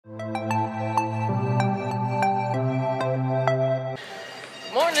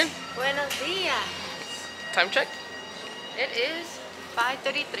Time check. It is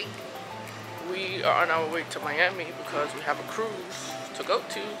 5:33. We are on our way to Miami because we have a cruise to go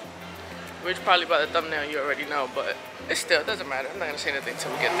to. Which probably by the thumbnail you already know, but it still doesn't matter. I'm not gonna say anything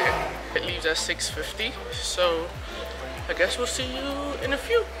until we get there. It leaves at 6:50, so I guess we'll see you in a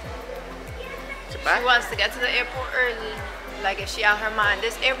few. She wants to get to the airport early. Like if she out her mind.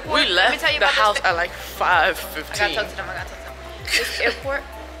 This airport. We left the house at like 5:15. I gotta talk to them. This airport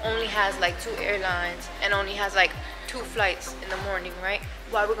only has like 2 airlines and only has like 2 flights in the morning, right?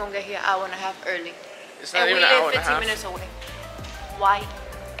 Why we're gonna get here an hour and a half early? It's not even an hour and a half. And we live 15 minutes away. Why?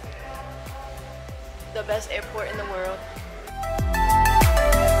 The best airport in the world.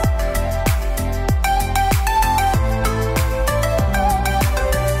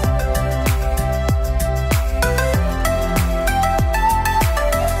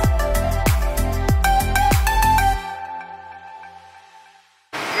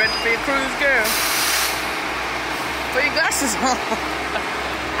 Ready for your cruise, girl? Put your glasses on.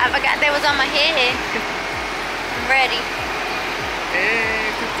 I forgot they was on my head. I'm ready.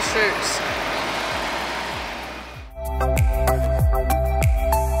 And put the shirts.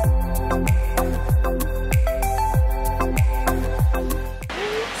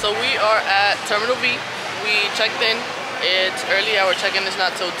 So we are at Terminal B. We checked in. It's early. Our check-in is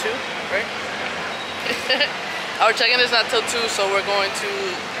not till 2, right? Our check-in is not till 2, so we're going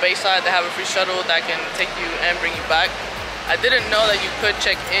to Bayside to have a free shuttle that can take you and bring you back. I didn't know that you could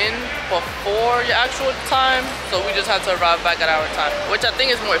check in before your actual time, so we just had to arrive back at our time, which I think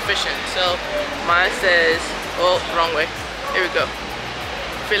is more efficient. So mine says, oh, wrong way. Here we go.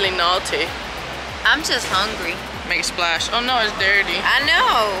 Feeling naughty. I'm just hungry. Make a splash. Oh no, it's dirty. I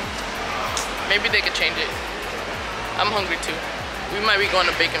know. Maybe they could change it. I'm hungry too. We might be going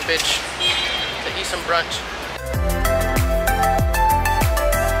to Bacon Bitch to eat some brunch.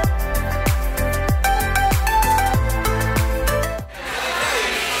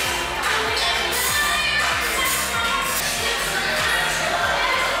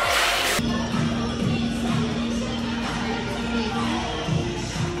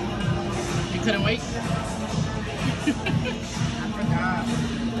 You couldn't wait?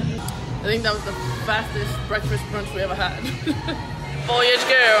 I think that was the fastest breakfast brunch we ever had. Voyage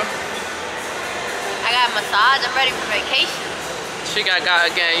girl. I got a massage. I'm ready for vacation. She got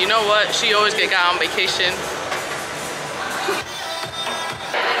again. You know what? She always got on vacation.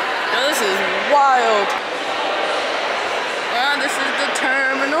 Now this is wild. This is the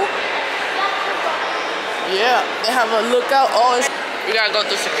terminal. Yeah, they have a lookout. Oh, we gotta go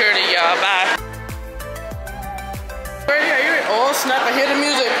through security, y'all. Bye. Oh snap, I hear the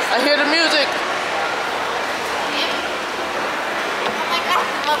music. I hear the music. Oh my god,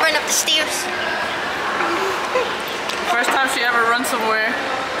 I'm gonna run up the stairs. First time she ever run somewhere.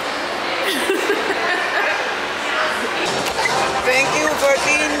 Thank you for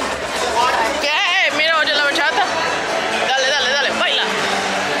being... ¿Qué? Mira, oye la bachata. Dale, dale, dale, baila.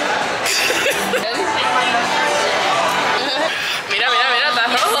 Mira, mira, mira, estás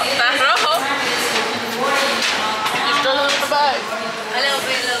rojo, estás rojo. You struggling with the bag? A little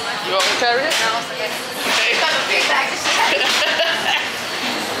bit, You want me to carry it? No, okay. Okay. Got a big bag. She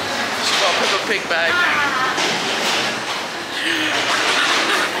got a Peppa Pig bag.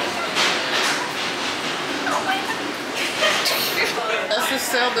 Let's just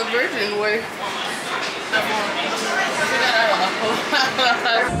sell the Virgin way. I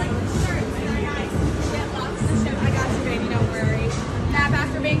got you, baby, don't worry. Nap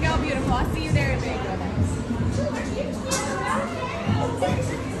after bingo, beautiful. I'll see you there at bingo.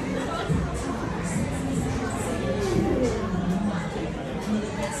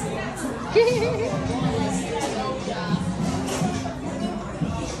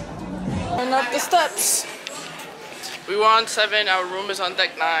 And up the steps. We were on 7, our room is on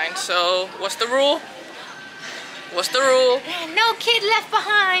deck 9. So what's the rule? What's the rule? No kid left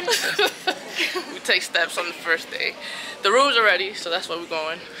behind. We take steps on the first day. The rooms are ready, so that's where we're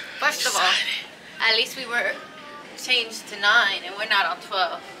going. First of all, at least we were changed to 9 and we're not on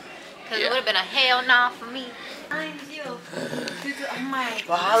 12. Because it would have been a hell no for me.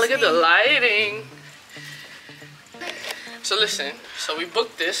 Wow, look at the lighting. So listen, so we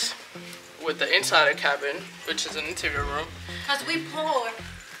booked this with the insider cabin, which is an interior room. Because we poor.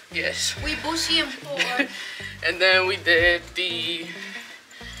 Yes. We bushy and poor. And then we did the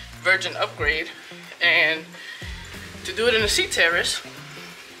Virgin upgrade, and to do it in a Sea Terrace,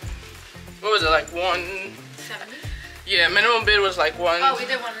 what was it, like 170? Yeah, minimum bid was like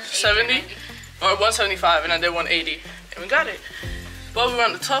 170 or 175, and I did 180, and we got it. But we were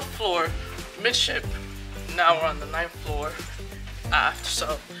on the top floor, midship. Now we're on the 9th floor, aft.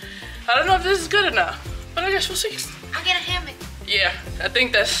 So I don't know if this is good enough, But I guess we'll see. I'll get a hammock. Yeah, I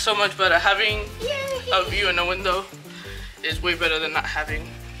think that's so much better. Having a view in the window is way better than not having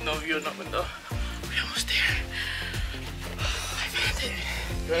no view in the window. We're almost there. Oh, I found it.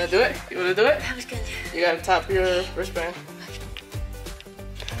 You wanna do it? You wanna do it? I was gonna do it. You gotta tap your wristband.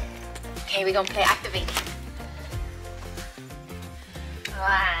 Okay, we're gonna play activate.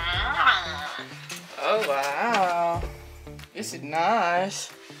 Wow. Oh wow. This is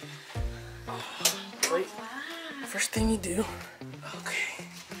nice. Oh, wait. First thing you do. Okay.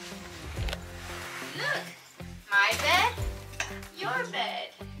 Look. My bed. Your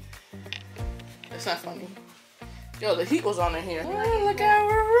bed. That's not funny. Yo, the heat was on in here. Oh, look at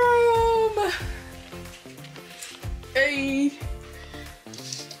our room. Hey.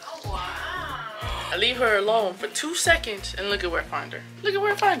 Oh wow. I leave her alone for 2 seconds and look at where I find her. Look at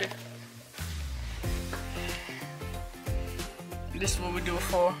where I find her. This is what we do it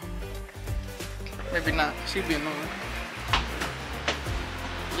for. Maybe not. She'd be annoying.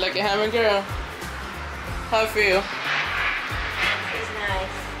 You like a hammer, girl? How I feel? It's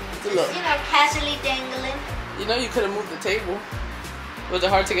nice. Good look. You know, casually dangling. You know you could have moved the table. Was it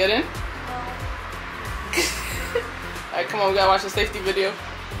hard to get in? Alright, come on, we gotta watch the safety video.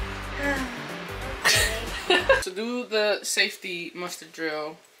 To do the safety mustard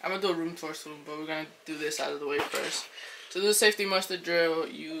drill, I'm gonna do a room tour soon, but we're gonna do this out of the way first. To do the safety mustard drill,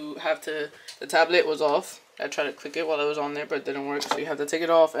 you have to, the tablet was off. I tried to click it while it was on there, but it didn't work. So you have to take it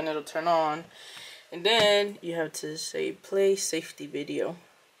off and it'll turn on. And then you have to say play safety video.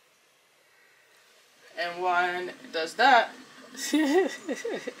 And when it does that, it's gonna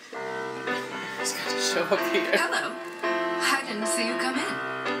show up here. Hello. I didn't see you come in.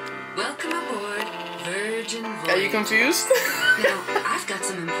 Welcome aboard Virgin Voyages. Are you confused? Now, I've got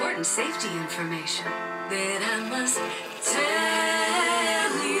some important safety information that I must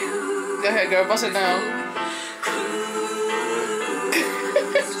tell you. Go ahead, girl, bust it down.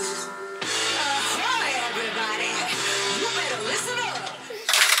 Hi, everybody. You better listen up.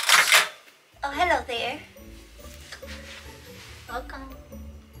 Oh, hello there. Welcome.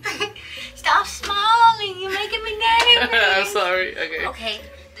 Stop smiling. You're making me nervous. I'm sorry. Okay. Okay,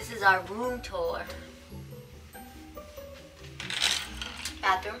 this is our room tour.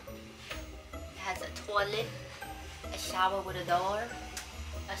 Bathroom. It has a toilet, a shower with a door,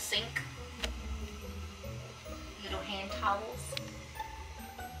 a sink, little hand towels.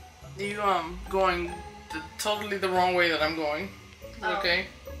 You going totally the wrong way that I'm going. Is it Oh. okay?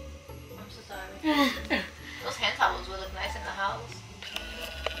 I'm so sorry. Those hand towels would look nice in the house.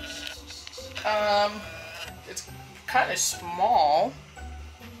 It's kind of small,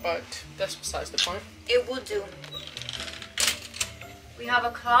 but that's besides the point. It will do. We have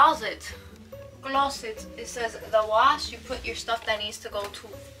a closet. It says the wash. You put your stuff that needs to go to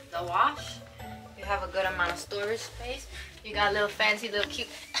the wash. You have a good amount of storage space. You got little fancy, little cute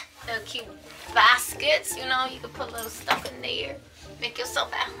baskets. You know, you can put little stuff in there. Make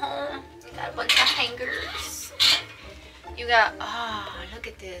yourself at home. You got a bunch of hangers. You got, look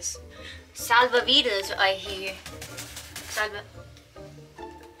at this. Salvavidas right here.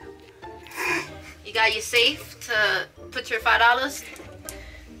 You got your safe to put your $5.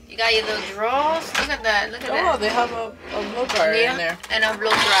 You got your little drawers. Look at that. Look at that. Oh, they have a blow dryer in there. And a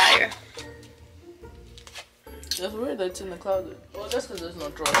blow dryer. That's weird that it's in the closet. Well, that's because there's no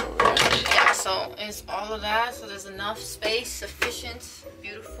drawers over there. Yeah, so it's all of that. So there's enough space, sufficient,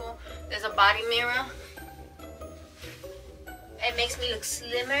 beautiful. There's a body mirror. It makes me look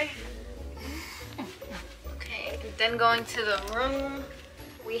slimmer. Okay, then going to the room,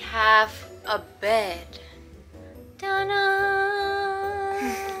 we have a bed. Ta-da!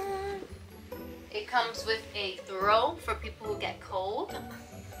 It comes with a throw for people who get cold.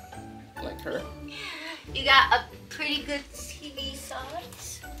 Like her. You got a pretty good TV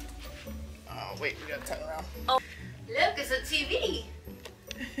size. Oh, wait, we gotta turn around. Oh, look, it's a TV.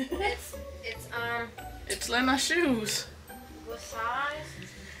 It's Lena's shoes. Good size.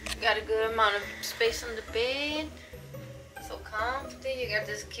 You got a good amount of space on the bed. So comfy. You got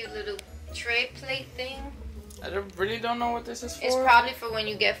this cute little tray plate thing. I really don't know what this is for. It's probably for when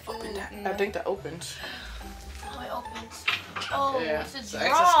you get food. I think that opens. Oh, it opens. Oh, Yeah, it's it's a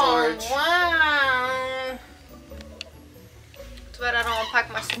extra drawer. storage. Wow. Too bad I don't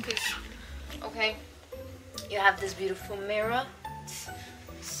unpack my suitcase. Okay. You have this beautiful mirror. It's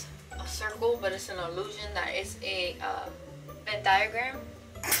a circle, but it's an illusion that it's a Venn diagram.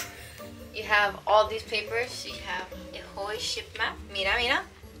 You have all these papers. You have a whole ship map. Mira, mira.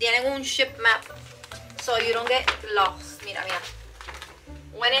 Tienen un ship map. So you don't get lost. Mira, mira.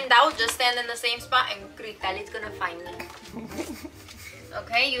 When in doubt, just stand in the same spot and Cristal is gonna find me.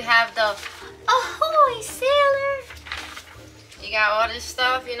 Okay, you have the Ahoy, sailor! You got all this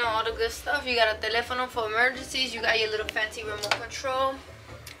stuff, you know, all the good stuff. You got a telephone for emergencies. You got your little fancy remote control.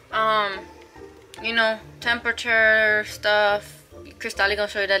 You know, temperature stuff. Crystal gonna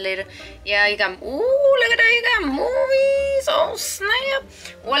show you that later. Yeah, you got, ooh, look at that, you got movies. Oh, snap.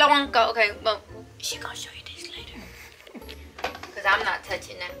 Walla Wonka. Okay, well, she gonna show you this later. Because I'm not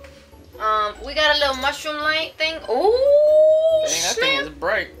touching that. We got a little mushroom light thing. Ooh, dang, that thing is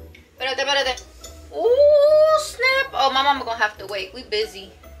bright. Espérate. Ooh, snap. Oh, my mama gonna have to wait. We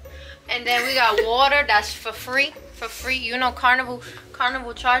busy. And then we got water that's for free. For free. You know, Carnival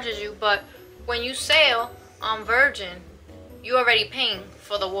charges you, but when you sail on Virgin, you already paying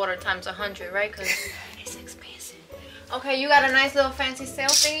for the water times 100, right? Because it's expensive. Okay, you got a nice little fancy sail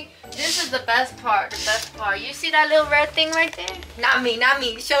thingy. This is the best part, You see that little red thing right there? Not me.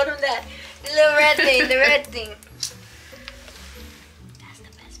 Show them that. The little red thing, the red thing. That's the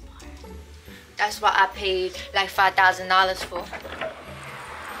best part. That's what I paid like $5,000 for.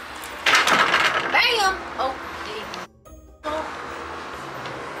 Bam! Oh,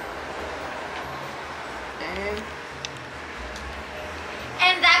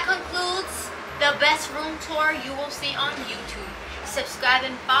 and that concludes the best room tour you will see on YouTube. Subscribe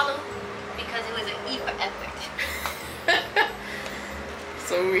and follow because it was an E for effort.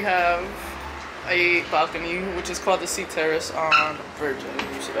 So we have a balcony which is called the Sea Terrace on Virgin.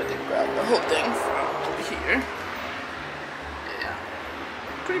 You see if I can grab the whole thing from over here. Yeah,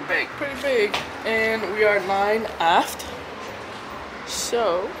 pretty big. And we are 9 aft.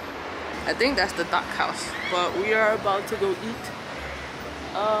 So I think that's the dock house, but we are about to go eat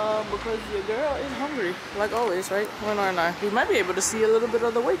because your girl is hungry, like always, right? When aren't I? We might be able to see a little bit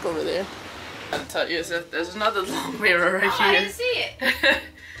of the wake over there. I'll tell you, there's another long mirror right here. I didn't see it.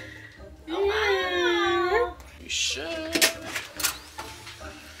 Oh, wow. You should.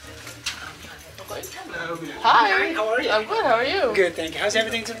 Hello. Hi. How are you? I'm good. How are you? Good, thank you. How's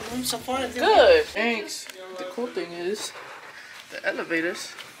everything in the room so far? Good. Thanks. The cool thing is, the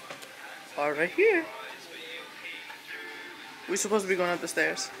elevators are right here. We're supposed to be going up the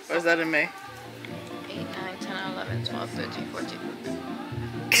stairs. Or is that in May? 8, 9, 10, 11, 12, 13, 14.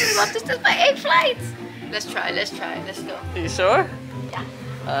 This is my 8 flights. Let's try. Let's go. You sure? Yeah.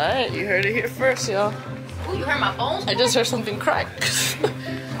 Alright, you heard it here first, y'all. Ooh, you heard my bones? I just heard something crack.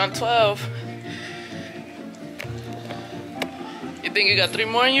 On 12. You think you got 3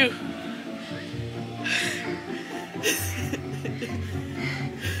 more in you?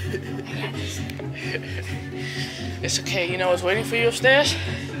 It's okay, you know what's waiting for you upstairs?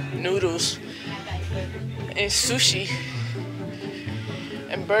 Noodles. And sushi.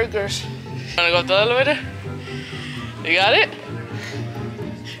 And burgers. Wanna go up the elevator? You got it?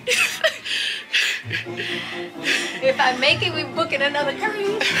 If I make it, we booking another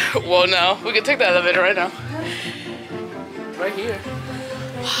cruise. Well, no. We can take the elevator right now. Right here.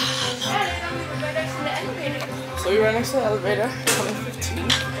 So we're right next to the elevator. 2015.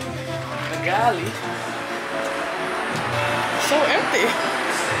 The galley. So empty.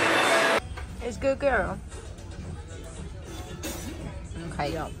 It's good, girl. Okay,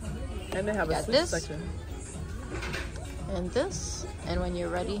 y'all. And they have a Got switch this. section. And this. And when you're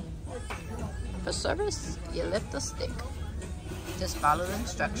ready for service, you lift the stick. Just follow the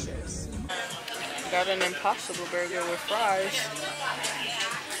instructions. Got an Impossible Burger with fries.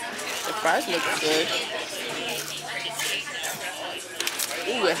 The fries look good.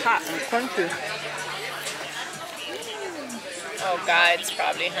 Ooh, it's hot and crunchy. Oh, God, it's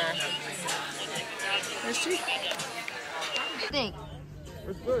probably, huh? Let's see. Think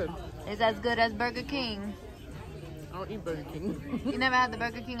It's good. it's as good as Burger King. I don't eat Burger King. You never had the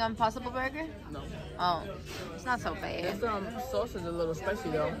Burger King Impossible Burger? No. Oh, it's not so bad. This sauce is a little spicy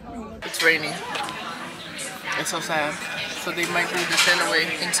though. It's raining. It's so sad. So they microwave the tin away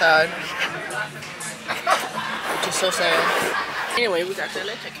inside. Which is so sad. Anyway, we got the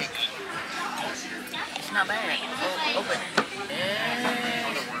leche cake. It's not bad. Oh, open.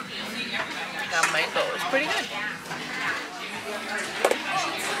 And got mango. It's pretty good.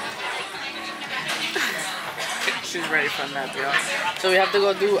 She's ready for a nap, y'all. So we have to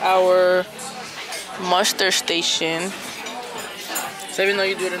go do our muster station. So even though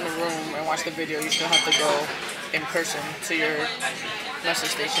you do it in the room and watch the video, you still have to go in person to your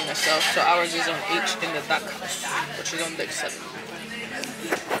muster station itself. So ours is on H in the dock house, which is on deck 7.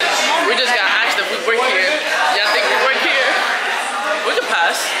 We just got asked if we work here. Y'all think we work here? We can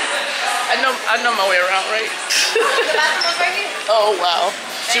pass. I know my way around, right? Oh wow.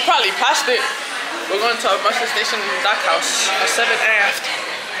 She probably passed it. We're going to our muster station in the dock house. A 7 aft.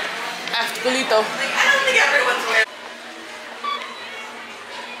 Aft Galito.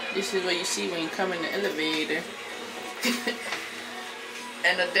 This is what you see when you come in the elevator.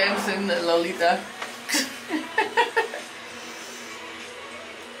 And the dancing, the Lolita.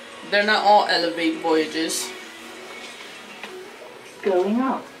 They're not all Elevate Voyages. Going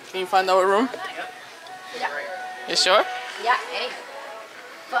up. Can you find our room? Yeah. You sure? Yeah, hey.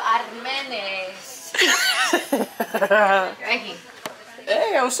 For Armenes. Right here.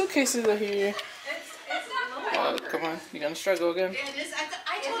 Hey, our suitcases are here. Oh, come on. You're gonna struggle again.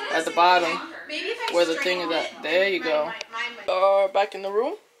 At the bottom. Where the thing is at. There you go. Back in the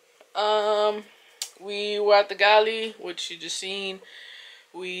room. We were at the galley, which you just seen.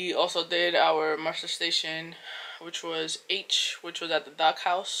 We also did our muster station, which was H, which was at the dock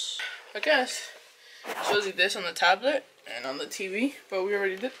house. I guess it shows you this on the tablet and on the TV, but we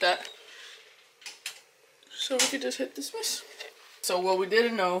already did that. So we could just hit dismiss. So what we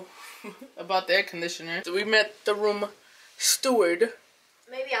didn't know about the air conditioner, so we met the room steward.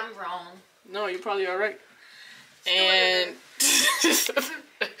 Maybe I'm wrong. No, you probably are right. And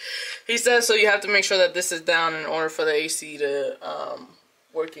he says so you have to make sure that this is down in order for the AC to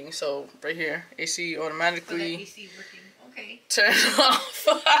working. So right here, AC automatically AC working. Okay. turn off.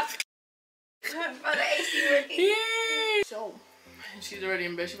 For the AC working. Yay! So she's already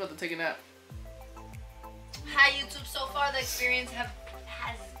in bed. She's about to take a nap. Hi YouTube. So far the experience has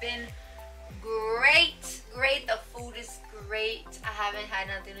been great. Great. The food is great. I haven't had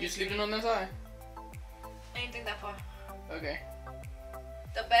nothing. You sleeping on that side? I didn't think that far. Okay.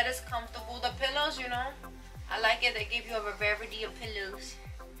 The bed is comfortable. The pillows, you know, I like it. They give you a variety of pillows.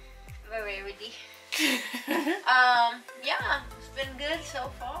 Variety. Yeah, it's been good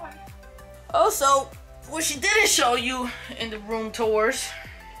so far. Also, what she didn't show you in the room tours.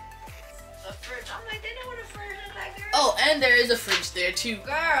 The fridge. I'm like, they know what a fridge is like, girl. Oh, and there is a fridge there too.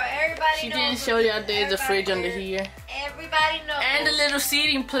 Girl, everybody She knows. didn't show you there's a fridge under here. Everybody knows. And the little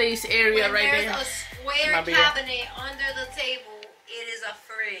seating place area when right there's there. a square My bad. cabinet under the table, it is a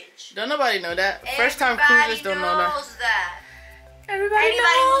fridge. Don't nobody know that. First time cruisers don't know that. Knows that. Everybody Anybody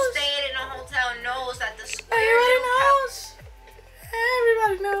knows. who stayed in a hotel knows that the square Everybody little knows.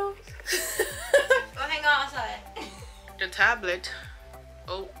 Everybody knows. Go hang out outside. The tablet.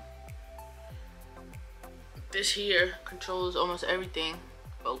 Oh. This here controls almost everything.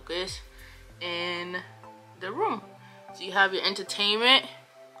 Focus in the room. So you have your entertainment.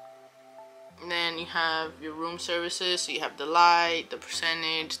 And then you have your room services. So you have the light, the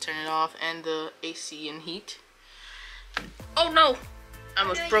percentage, turn it off, and the AC and heat. Oh no! I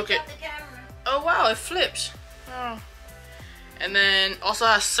almost broke it. Oh wow, it flips. Oh. And then also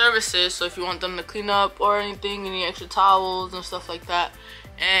has services, so if you want them to clean up or anything, you need extra towels and stuff like that.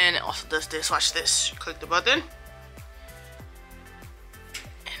 And it also does this. Watch this. You click the button. And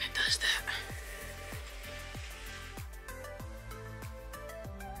it does that.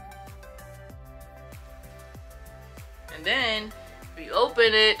 And then we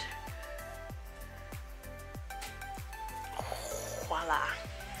open it. Voila.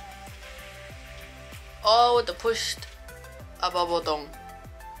 All with the pushed button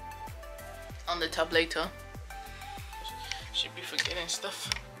on the tablet. Should be forgetting stuff.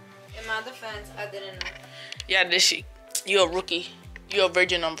 In my defense, I didn't know. Yeah, this shit. You're a rookie. You're a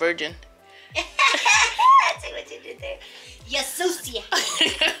virgin on virgin. See what you did there. Yes, Susie.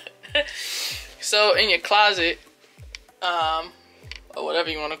 So in your closet, or whatever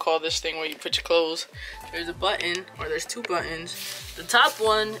you want to call this thing where you put your clothes, there's a button, or there's two buttons. The top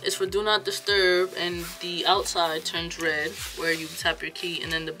one is for do not disturb, and the outside turns red where you tap your key,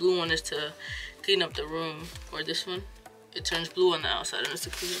 and then the blue one is to clean up the room, or this one. It turns blue on the outside and it's to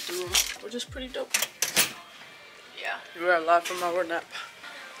clean up the room, which is pretty dope. Yeah, we are live from our nap.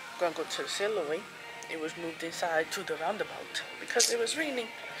 Gonna go to the sailaway. It was moved inside to the roundabout because it was raining.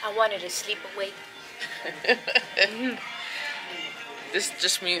 I wanted to sleep away. This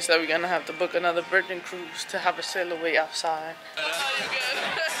just means that we're gonna have to book another Virgin cruise to have a sailaway outside.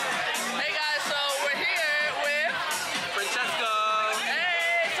 Hey guys, so we're here with Francesco.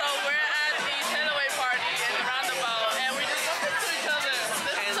 Hey, so we're at the sailaway party in the roundabout, and we just bumped into each other.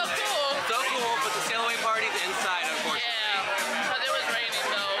 This is so cool. So cool, but the sailaway party's inside, unfortunately. Yeah, because it was raining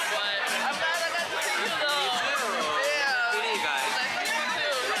though, but I'm glad I got to see you though. Me too. Yeah. Meeting you guys. Nice to meet you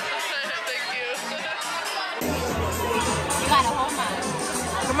too. Thank you. You got a whole mind.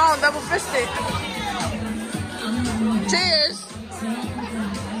 Come on, double fisted. Cheers.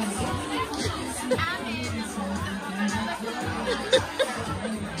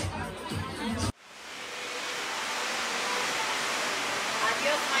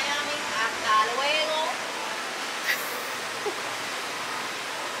 Adiós, Miami. Hasta luego.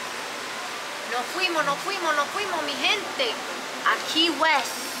 Nos fuimos, mi gente. A Key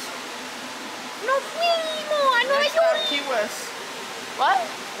West. Nos fuimos a Nueva Next stop, York. Key West. What?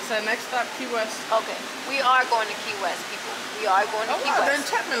 I said next stop, Key West. Okay, we are going to Key West, people. We are going to Oh Key wow, the West.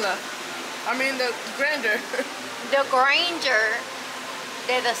 Enchantment. I mean the Grandeur. The Granger.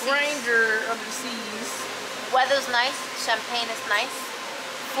 They're the seas. Granger of the seas. Weather's nice. Champagne is nice.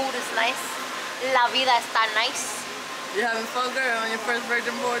 Food is nice. La vida está nice. You having fun, girl, on your first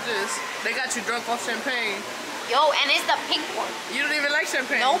Virgin Voyages? They got you drunk off champagne. Yo, and it's the pink one. You don't even like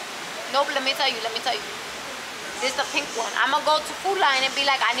champagne. Nope. Nope, let me tell you. This is the pink one. I'm gonna go to Food Line and be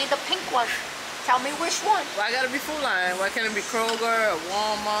like, I need the pink one. Tell me which one. Why gotta be Food Line? Why can't it be Kroger or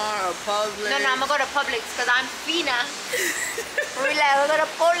Walmart or Publix? No, I'm gonna go to Publix because I'm fina. We're like, I'll go to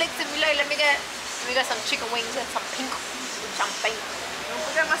Publix and be like, let me get some chicken wings and some pink champagne. Don't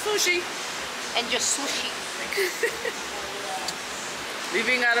forget my sushi. And just sushi.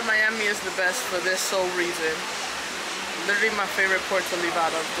 Leaving out of Miami is the best for this sole reason. Literally my favorite port to leave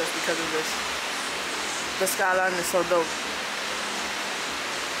out of just because of this. The skyline is so dope.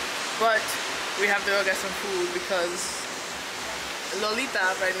 But we have to go get some food because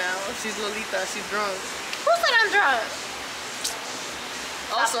Lolita right now, she's drunk. Who said I'm drunk?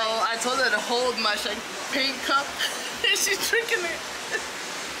 Also, I told her to hold my champagne cup and she's drinking it.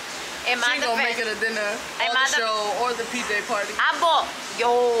 In my She ain't gonna make it a dinner or the show or the PJ party. I bought,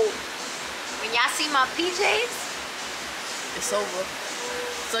 yo, when y'all see my PJs, It's over.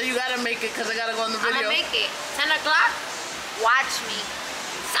 So you gotta make it because I gotta go on the video. I'm gonna make it. 10 o'clock, watch me.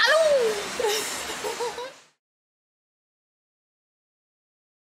 Salud!